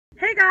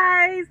Hey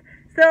guys!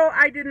 So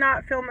I did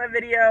not film a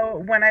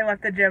video when I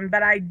left the gym,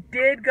 but I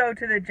did go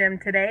to the gym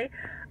today.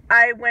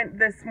 I went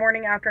this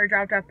morning after I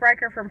dropped off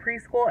Riker from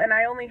preschool, and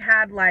I only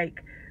had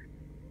like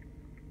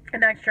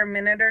an extra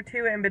minute or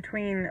two in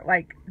between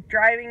like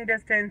driving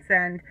distance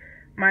and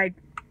my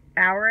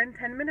hour and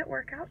 10-minute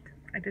workout.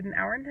 I did an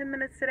hour and 10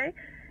 minutes today,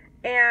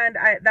 and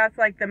that's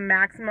like the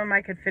maximum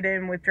I could fit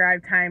in with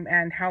drive time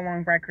and how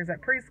long Riker's at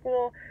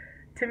preschool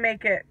to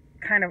make it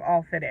kind of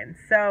all fit in.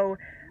 So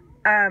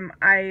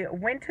I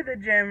went to the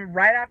gym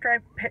right after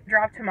I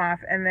dropped him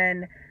off, and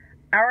then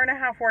hour and a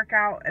half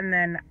workout, and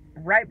then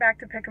right back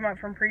to pick him up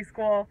from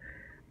preschool.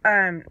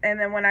 And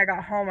then when I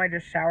got home, I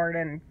just showered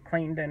and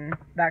cleaned and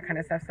that kind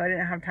of stuff, so I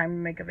didn't have time to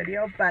make a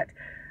video. But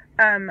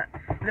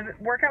the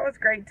workout was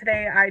great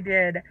today. I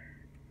did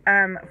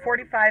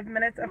 45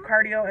 minutes of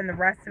cardio, and the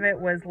rest of it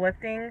was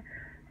lifting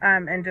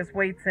and just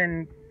weights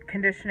and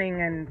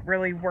conditioning, and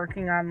really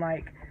working on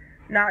like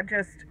not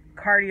just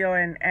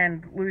cardio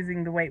and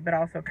losing the weight, but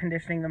also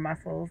conditioning the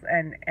muscles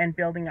and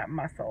building up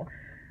muscle.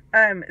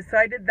 So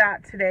I did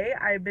that today.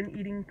 I've been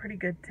eating pretty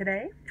good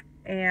today,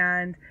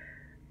 and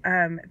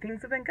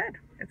things have been good.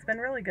 It's been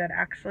really good,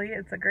 actually.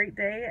 It's a great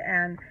day,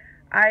 and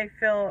I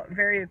feel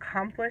very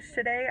accomplished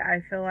today.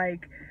 I feel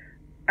like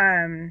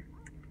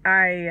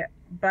I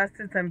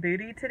busted some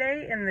booty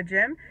today in the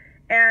gym,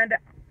 and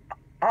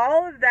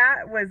all of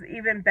that was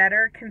even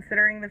better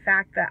considering the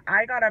fact that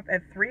I got up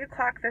at 3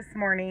 o'clock this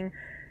morning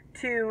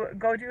to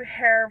go do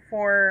hair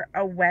for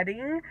a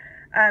wedding.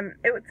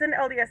 It was an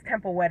LDS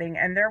Temple wedding,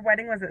 and their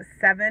wedding was at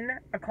 7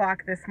 o'clock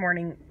this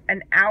morning,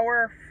 an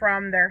hour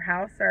from their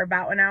house, or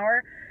about an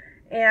hour,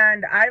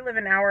 and I live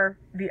an hour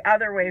the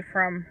other way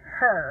from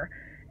her,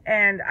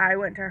 and I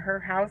went to her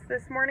house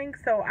this morning,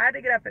 so I had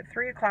to get up at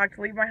 3 o'clock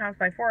to leave my house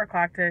by 4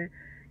 o'clock to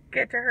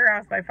get to her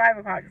house by 5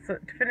 o'clock, so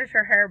to finish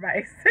her hair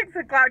by 6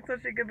 o'clock so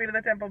she could be to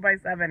the temple by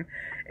 7.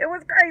 It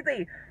was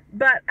crazy,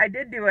 but I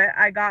did do it.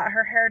 I got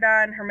her hair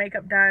done, her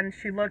makeup done.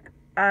 She looked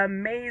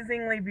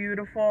amazingly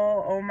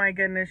beautiful. Oh my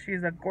goodness,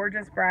 she's a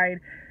gorgeous bride.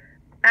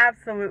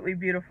 Absolutely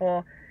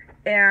beautiful.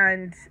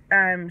 And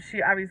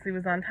she obviously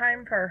was on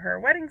time for her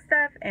wedding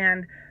stuff,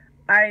 and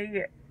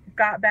I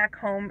got back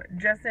home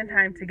just in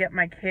time to get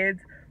my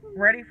kids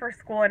ready for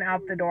school and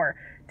out the door.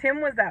 Tim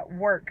was at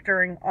work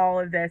during all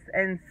of this,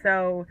 and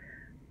so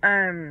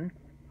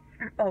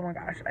oh my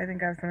gosh, I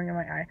think I have something in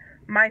my eye.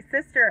 My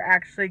sister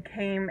actually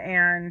came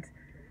and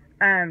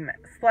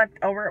slept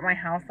over at my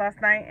house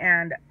last night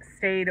and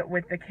stayed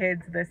with the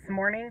kids this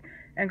morning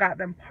and got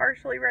them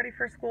partially ready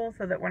for school,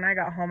 so that when I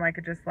got home I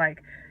could just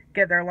like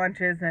get their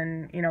lunches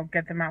and, you know,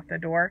 get them out the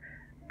door,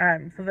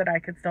 so that I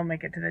could still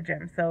make it to the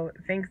gym. So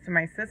thanks to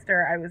my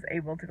sister, I was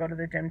able to go to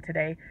the gym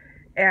today,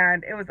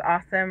 and it was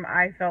awesome.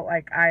 I felt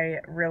like I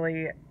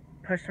really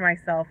pushed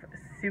myself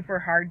super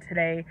hard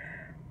today.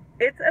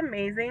 It's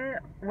amazing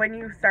when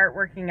you start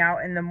working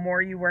out, and the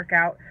more you work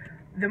out,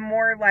 the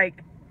more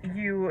like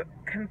you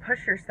can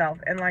push yourself,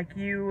 and like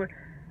you're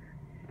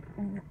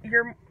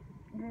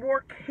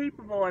more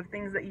capable of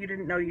things that you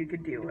didn't know you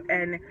could do.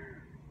 And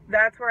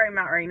that's where I'm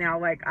at right now.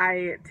 Like,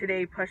 I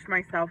today pushed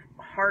myself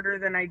harder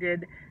than I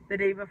did the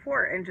day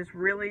before, and just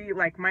really,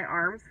 like, my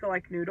arms feel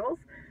like noodles.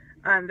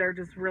 They're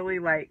just really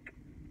like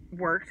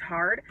worked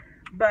hard,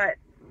 but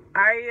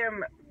I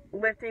am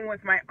lifting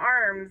with my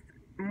arms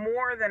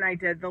more than I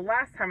did the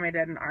last time I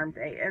did an arm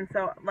day. And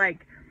so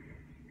like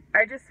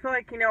I just feel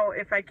like, you know,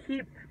 if I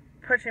keep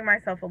pushing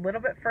myself a little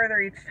bit further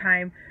each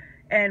time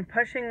and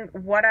pushing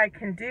what I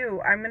can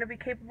do, I'm going to be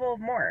capable of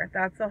more.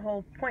 That's the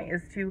whole point,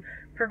 is to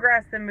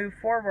progress and move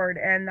forward,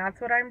 and that's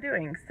what I'm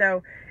doing.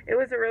 So it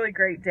was a really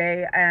great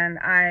day, and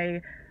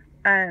I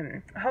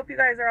hope you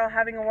guys are all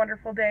having a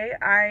wonderful day.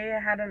 I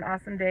had an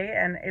awesome day,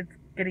 and it's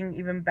getting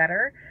even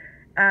better,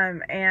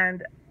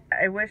 and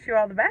I wish you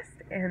all the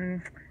best,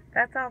 and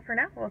that's all for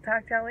now. We'll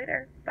talk to y'all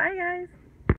later. Bye, guys.